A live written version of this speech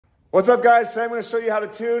What's up guys, today I'm going to show you how to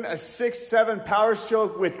tune a 6.7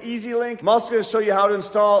 Powerstroke with Lynk. I'm also going to show you how to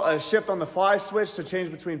install a shift on the fly switch to change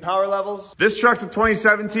between power levels. This truck's a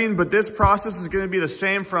 2017, but this process is going to be the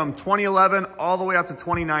same from 2011 all the way up to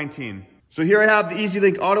 2019. So here I have the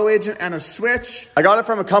Lynk auto agent and a switch. I got it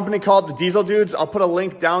from a company called the Diesel Dudes. I'll put a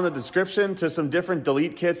link down in the description to some different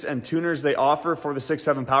delete kits and tuners they offer for the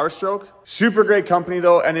 6.7 Powerstroke. Super great company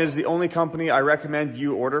though, and is the only company I recommend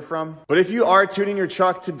you order from. But if you are tuning your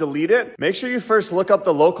truck to delete it, make sure you first look up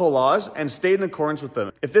the local laws and stay in accordance with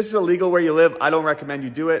them. If this is illegal where you live, I don't recommend you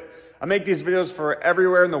do it. I make these videos for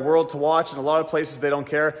everywhere in the world to watch, and a lot of places they don't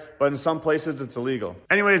care, but in some places it's illegal.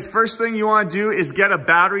 Anyways, first thing you want to do is get a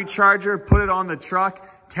battery charger, put it on the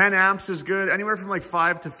truck. 10 amps is good. Anywhere from like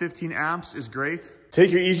 5 to 15 amps is great. Take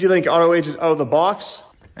your Lynk auto agent out of the box,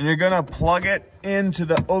 and you're gonna plug it into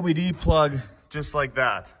the OBD plug just like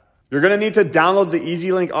that. You're gonna need to download the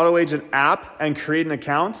Lynk Auto Agent app and create an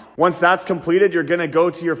account. Once that's completed, you're gonna go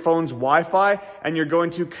to your phone's Wi-Fi and you're going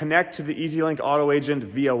to connect to the Lynk Auto Agent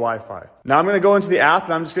via Wi-Fi. Now I'm gonna go into the app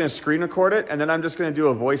and I'm just gonna screen record it, and then I'm just gonna do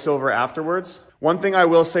a voiceover afterwards. One thing I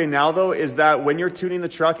will say now though is that when you're tuning the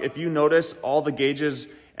truck, if you notice all the gauges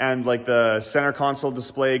and like the center console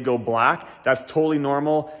display go black, that's totally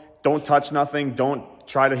normal. Don't touch nothing. Don't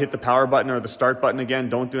try to hit the power button or the start button again.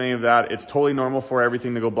 Don't do any of that. It's totally normal for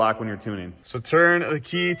everything to go black when you're tuning. So turn the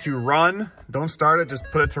key to run. Don't start it, just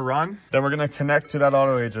put it to run. Then we're gonna connect to that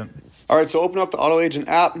auto agent. All right, so open up the auto agent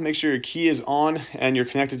app, make sure your key is on and you're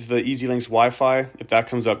connected to the Link's Wi-Fi. If that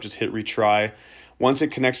comes up, just hit retry. Once it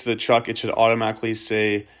connects to the truck, it should automatically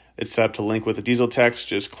say it's set up to link with the diesel text.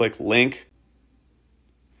 Just click link.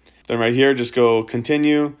 Then right here, just go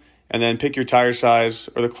continue and then pick your tire size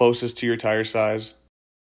or the closest to your tire size.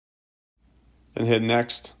 Then hit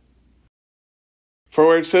next. For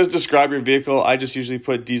where it says describe your vehicle, I just usually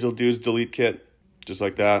put Diesel Dudes delete kit, just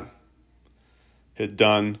like that. Hit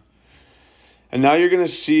done. And now you're gonna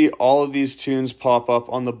see all of these tunes pop up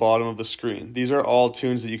on the bottom of the screen. These are all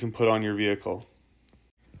tunes that you can put on your vehicle.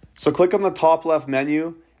 So click on the top left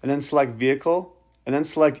menu and then select vehicle and then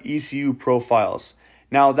select ECU profiles.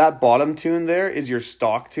 Now that bottom tune there is your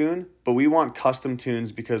stock tune, but we want custom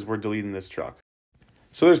tunes because we're deleting this truck.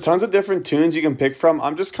 So there's tons of different tunes you can pick from.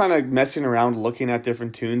 I'm just kind of messing around looking at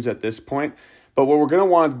different tunes at this point. But what we're going to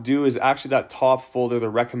want to do is actually that top folder, the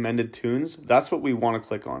recommended tunes. That's what we want to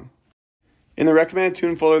click on. In the recommended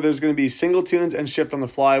tune folder, there's going to be single tunes and shift on the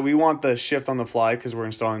fly. We want the shift on the fly because we're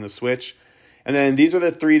installing the switch. And then these are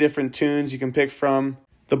the 3 different tunes you can pick from.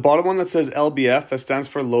 The bottom one that says LBF, that stands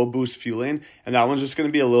for low boost fueling. And that one's just going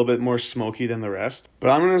to be a little bit more smoky than the rest. But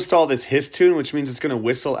I'm going to install this hiss tune, which means it's going to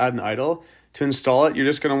whistle at an idle. To install it, you're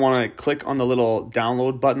just going to want to click on the little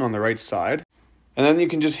download button on the right side, and then you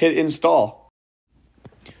can just hit install.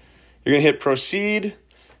 You're going to hit proceed,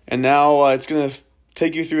 and now it's going to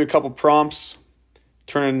take you through a couple prompts.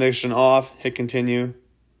 Turn ignition off, hit continue.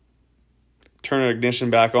 Turn ignition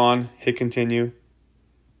back on, hit continue.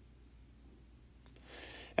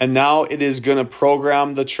 And now it is going to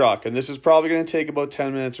program the truck, and this is probably going to take about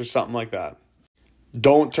 10 minutes or something like that.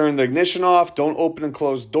 Don't turn the ignition off. Don't open and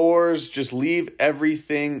close doors. Just leave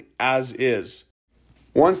everything as is.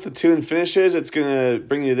 Once the tune finishes, it's going to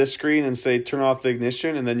bring you to this screen and say turn off the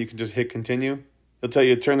ignition, and then you can just hit continue. It'll tell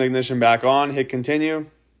you to turn the ignition back on, hit continue.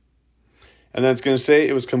 And then it's going to say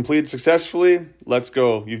it was completed successfully. Let's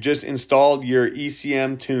go. You've just installed your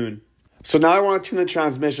ECM tune. So now I want to tune the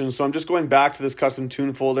transmission. So I'm just going back to this custom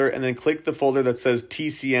tune folder and then click the folder that says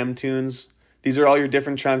TCM tunes. These are all your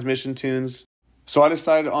different transmission tunes. So I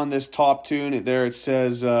decided on this top tune there, it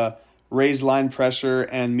says raise line pressure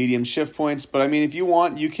and medium shift points. But I mean, if you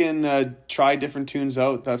want, you can try different tunes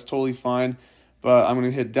out. That's totally fine. But I'm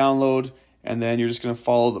going to hit download, and then you're just going to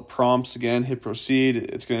follow the prompts again. Hit proceed.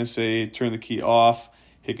 It's going to say turn the key off,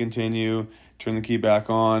 hit continue, turn the key back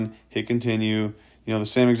on, hit continue. You know, the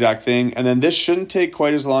same exact thing. And then this shouldn't take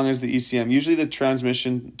quite as long as the ECM. Usually the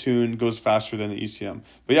transmission tune goes faster than the ECM.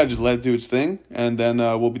 But yeah, just let it do its thing, and then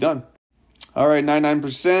we'll be done. All right,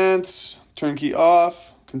 99%, turn key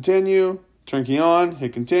off, continue, turn key on,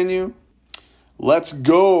 hit continue. Let's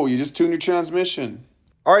go. You just tuned your transmission.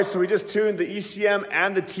 All right, so we just tuned the ECM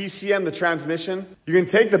and the TCM, the transmission. You can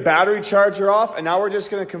take the battery charger off, and now we're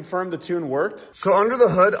just going to confirm the tune worked. So under the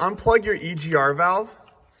hood, unplug your EGR valve.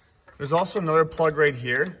 There's also another plug right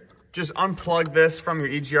here. Just unplug this from your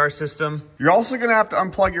EGR system. You're also gonna have to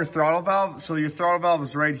unplug your throttle valve. So your throttle valve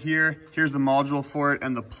is right here. Here's the module for it,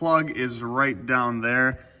 and the plug is right down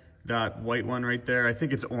there. That white one right there. I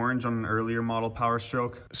think it's orange on an earlier model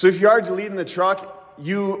Powerstroke. So if you are deleting the truck,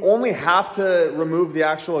 you only have to remove the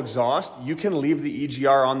actual exhaust. You can leave the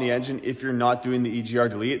EGR on the engine if you're not doing the EGR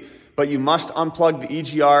delete, but you must unplug the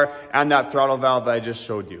EGR and that throttle valve that I just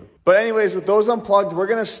showed you. But anyways, with those unplugged, we're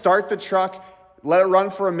gonna start the truck, let it run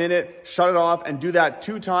for a minute, shut it off, and do that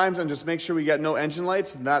 2 times and just make sure we get no engine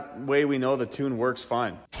lights. And that way we know the tune works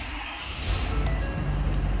fine.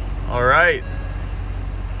 All right.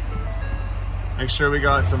 Make sure we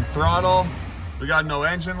got some throttle. We got no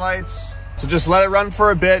engine lights. So just let it run for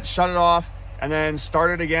a bit, shut it off, and then start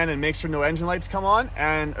it again and make sure no engine lights come on.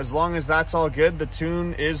 And as long as that's all good, the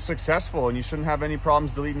tune is successful and you shouldn't have any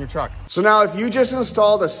problems deleting your truck. So now if you just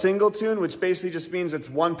installed a single tune, which basically just means it's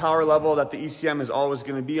one power level that the ECM is always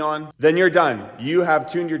gonna be on, then you're done. You have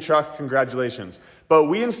tuned your truck, congratulations. But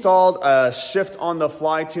we installed a shift on the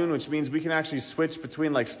fly tune, which means we can actually switch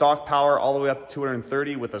between like stock power all the way up to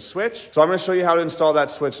 230 with a switch. So I'm gonna show you how to install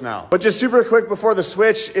that switch now. But just super quick before the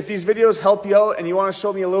switch, if these videos help you out and you wanna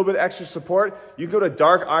show me a little bit extra support, you can go to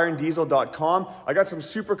darkirondiesel.com. I got some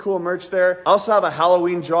super cool merch there. I also have a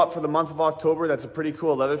Halloween drop for the month of October. That's a pretty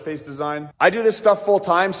cool Leatherface design. I do this stuff full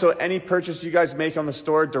time, so any purchase you guys make on the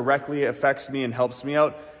store directly affects me and helps me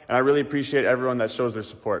out. And I really appreciate everyone that shows their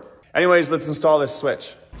support. Anyways, let's install this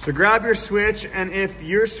switch. So grab your switch, and if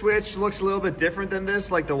your switch looks a little bit different than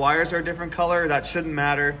this, like the wires are a different color, that shouldn't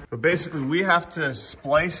matter. But basically we have to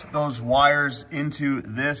splice those wires into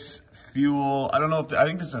this fuel. I don't know if, I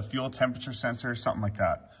think this is a fuel temperature sensor or something like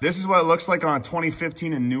that. This is what it looks like on a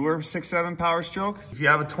 2015 and newer 6.7 Powerstroke. If you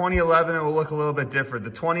have a 2011, it will look a little bit different.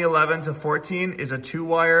 The 2011 to 14 is a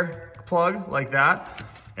 2-wire plug like that.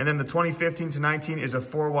 And then the 2015 to 19 is a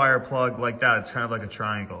 4-wire plug like that. It's kind of like a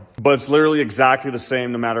triangle. But it's literally exactly the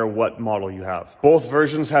same no matter what model you have. Both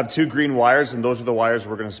versions have 2 green wires, and those are the wires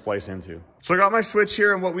we're gonna splice into. So I got my switch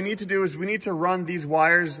here, and what we need to do is we need to run these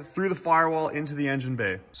wires through the firewall into the engine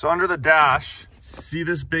bay. So under the dash, see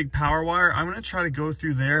this big power wire? I'm gonna try to go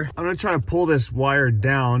through there. I'm gonna try to pull this wire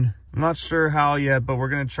down. I'm not sure how yet, but we're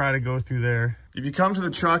gonna try to go through there. If you come to the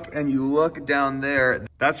truck and you look down there,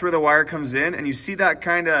 that's where the wire comes in, and you see that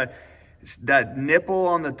that nipple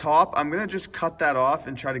on the top. I'm gonna just cut that off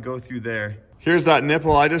and try to go through there. Here's that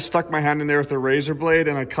nipple. I just stuck my hand in there with a razor blade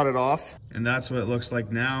and I cut it off. And that's what it looks like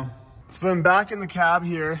now. So then back in the cab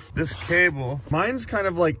here, this cable, mine's kind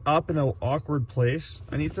of like up in an awkward place.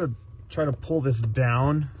 I need to try to pull this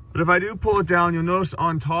down. But if I do pull it down, you'll notice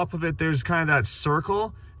on top of it, there's kind of that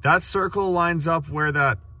circle. That circle lines up where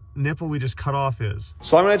that nipple we just cut off is.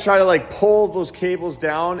 So I'm gonna try to like pull those cables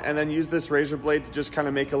down and then use this razor blade to just kind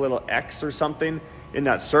of make a little X or something in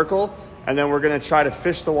that circle. And then we're gonna try to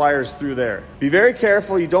fish the wires through there. Be very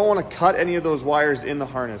careful. You don't wanna cut any of those wires in the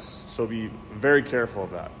harness. So be very careful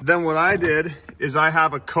of that. Then what I did is I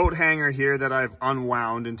have a coat hanger here that I've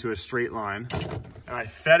unwound into a straight line. And I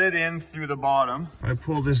fed it in through the bottom. I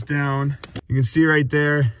pull this down. You can see right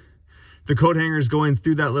there, the coat hanger is going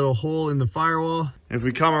through that little hole in the firewall. If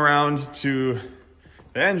we come around to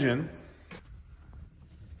the engine,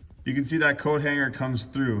 you can see that coat hanger comes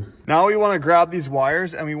through. Now we want to grab these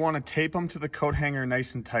wires and we want to tape them to the coat hanger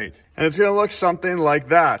nice and tight. And it's going to look something like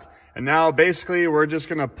that. And now basically we're just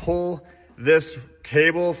going to pull this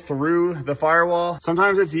cable through the firewall.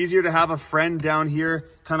 Sometimes it's easier to have a friend down here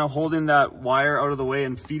kind of holding that wire out of the way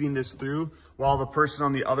and feeding this through, while the person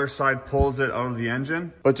on the other side pulls it out of the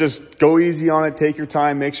engine. But just go easy on it, take your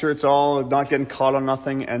time, make sure it's all not getting caught on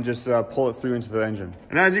nothing, and just pull it through into the engine.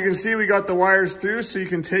 And as you can see, we got the wires through, so you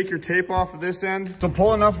can take your tape off of this end. So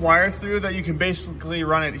pull enough wire through that you can basically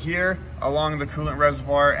run it here along the coolant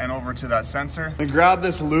reservoir and over to that sensor. Then grab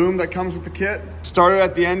this loom that comes with the kit, start it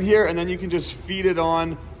at the end here, and then you can just feed it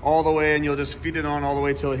on all the way, and you'll just feed it on all the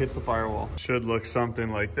way till it hits the firewall. Should look something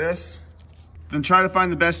like this. Then try to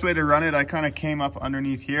find the best way to run it. I kind of came up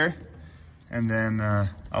underneath here and then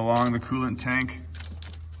along the coolant tank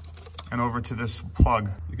and over to this plug.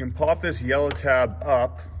 You can pop this yellow tab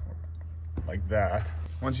up like that.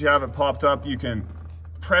 Once you have it popped up, you can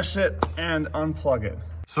press it and unplug it.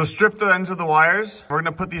 So strip the ends of the wires. We're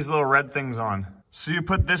gonna put these little red things on. So you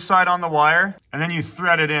put this side on the wire and then you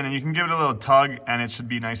thread it in, and you can give it a little tug and it should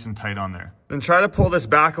be nice and tight on there. Then try to pull this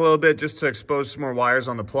back a little bit just to expose some more wires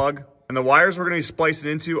on the plug. And the wires we're gonna be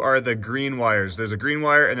splicing into are the green wires. There's a green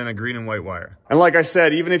wire and then a green and white wire. And like I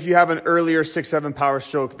said, even if you have an earlier 6.7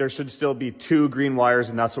 Powerstroke, there should still be 2 green wires,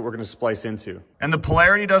 and that's what we're gonna splice into. And the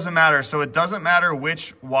polarity doesn't matter. So it doesn't matter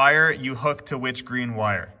which wire you hook to which green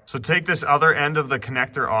wire. So take this other end of the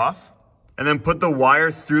connector off and then put the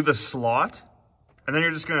wire through the slot. And then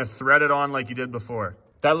you're just gonna thread it on like you did before.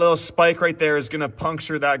 That little spike right there is gonna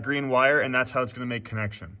puncture that green wire, and that's how it's gonna make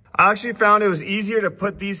connection. I actually found it was easier to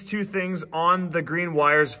put these 2 things on the green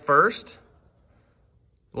wires first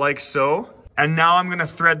like so. And now I'm gonna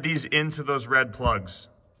thread these into those red plugs.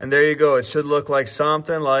 And there you go, it should look like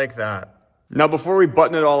something like that. Now before we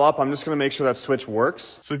button it all up, I'm just gonna make sure that switch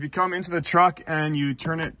works. So if you come into the truck and you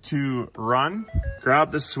turn it to run,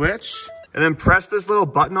 grab the switch, and then press this little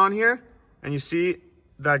button on here, and you see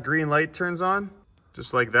that green light turns on,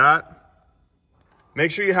 just like that.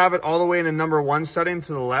 Make sure you have it all the way in the number 1 setting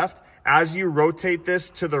to the left. As you rotate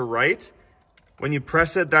this to the right, when you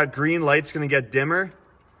press it, that green light's gonna get dimmer.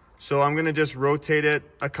 So I'm gonna just rotate it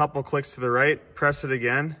a couple clicks to the right, press it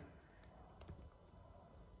again.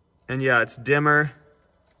 And yeah, it's dimmer.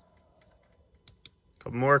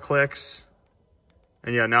 Couple more clicks.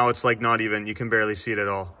 And yeah, now it's like not even, you can barely see it at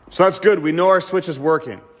all. So that's good, we know our switch is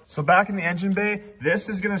working. So back in the engine bay, this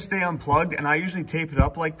is gonna stay unplugged, and I usually tape it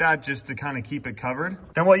up like that just to kind of keep it covered.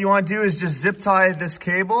 Then what you wanna do is just zip tie this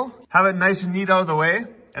cable, have it nice and neat out of the way,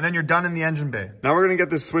 and then you're done in the engine bay. Now we're gonna get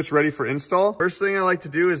this switch ready for install. First thing I like to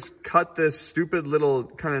do is cut this stupid little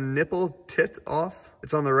kind of nipple tit off.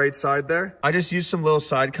 It's on the right side there. I just use some little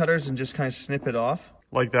side cutters and just kind of snip it off.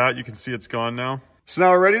 Like that, you can see it's gone now. So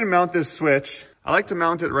now we're ready to mount this switch. I like to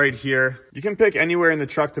mount it right here. You can pick anywhere in the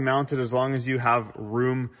truck to mount it as long as you have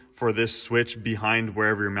room for this switch behind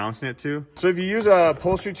wherever you're mounting it to. So if you use a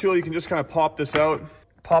upholstery tool, you can just kind of pop this out.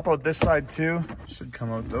 Pop out this side too. Should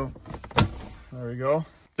come out though. There we go.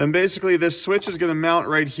 Then basically this switch is gonna mount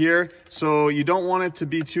right here. So you don't want it to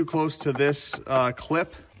be too close to this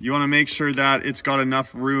clip. You wanna make sure that it's got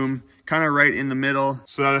enough room kind of right in the middle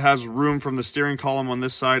so that it has room from the steering column on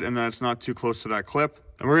this side and that it's not too close to that clip.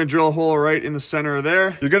 And we're gonna drill a hole right in the center of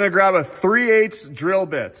there. You're gonna grab a 3/8 drill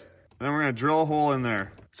bit. And then we're gonna drill a hole in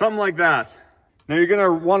there. Something like that. Now you're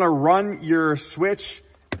gonna wanna run your switch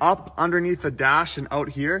up underneath the dash and out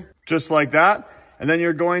here, just like that. And then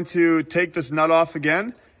you're going to take this nut off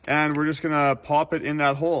again, and we're just gonna pop it in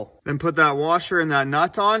that hole. Then put that washer and that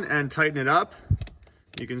nut on and tighten it up.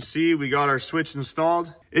 You can see we got our switch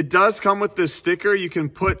installed. It does come with this sticker you can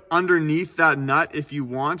put underneath that nut if you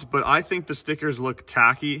want, but I think the stickers look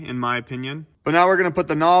tacky in my opinion. But now we're gonna put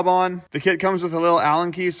the knob on. The kit comes with a little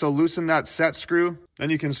Allen key, so loosen that set screw.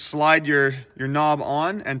 Then you can slide your knob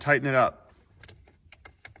on and tighten it up.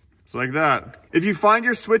 Just like that. If you find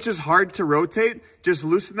your switch is hard to rotate, just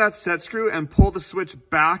loosen that set screw and pull the switch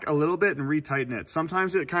back a little bit and retighten it.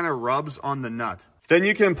 Sometimes it kind of rubs on the nut. Then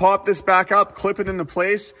you can pop this back up, clip it into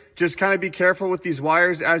place. Just kind of be careful with these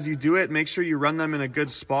wires as you do it. Make sure you run them in a good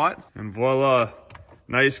spot. And voila,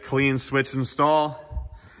 nice clean switch install.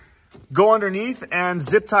 Go underneath and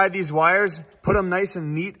zip tie these wires. Put them nice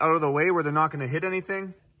and neat out of the way where they're not going to hit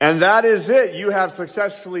anything. And that is it. You have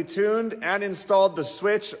successfully tuned and installed the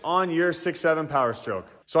switch on your 6.7 Powerstroke.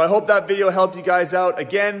 So I hope that video helped you guys out.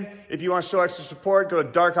 Again, if you want to show extra support, go to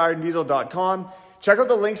darkirondiesel.com. Check out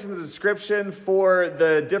the links in the description for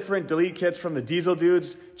the different delete kits from the Diesel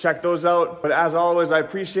Dudes. Check those out. But as always, I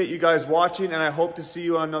appreciate you guys watching, and I hope to see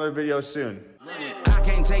you on another video soon. I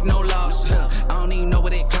can't take no loss. I don't even know